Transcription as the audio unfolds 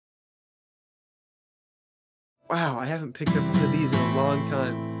Wow, I haven't picked up one of these in a long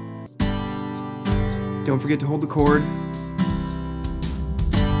time. Don't forget to hold the cord.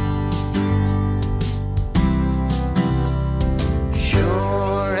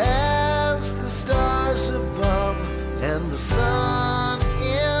 Sure as the stars above and the sun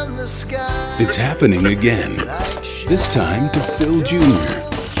in the sky. It's happening again. This time to Phil Jr.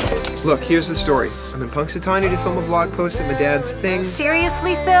 Look, here's the story. I'm in Punxsutawney to film a vlog post at my dad's thing.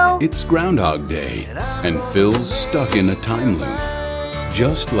 Seriously, Phil? It's Groundhog Day, and Phil's stuck in a time loop,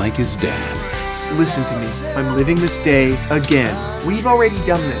 just like his dad. Listen to me. I'm living this day again. We've already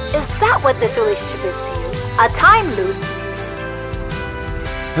done this. Is that what this relationship is to you? A time loop?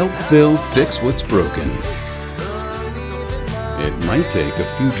 Help Phil fix what's broken. It might take a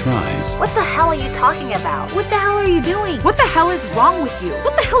few tries. What the hell are you talking about? What the hell are you doing? What the hell is wrong with you?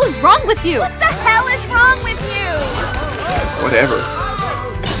 What the hell is wrong with you? What the hell is wrong with you? Whatever.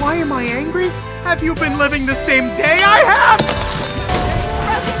 Why am I angry? Have you been living the same day I have?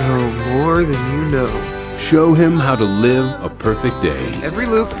 Oh, more than you know. Show him how to live a perfect day. Every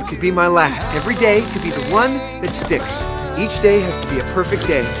loop could be my last. Every day could be the one that sticks. Each day has to be a perfect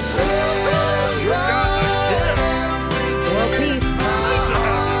day. World peace.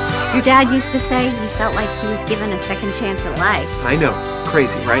 Your dad used to say he felt like he was given a second chance at life. I know.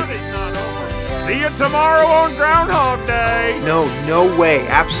 Crazy, right? See you tomorrow on Groundhog Day. No way.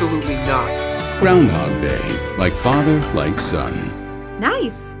 Absolutely not. Groundhog Day, like father, like son.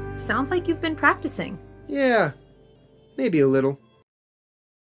 Nice. Sounds like you've been practicing. Yeah. Maybe a little.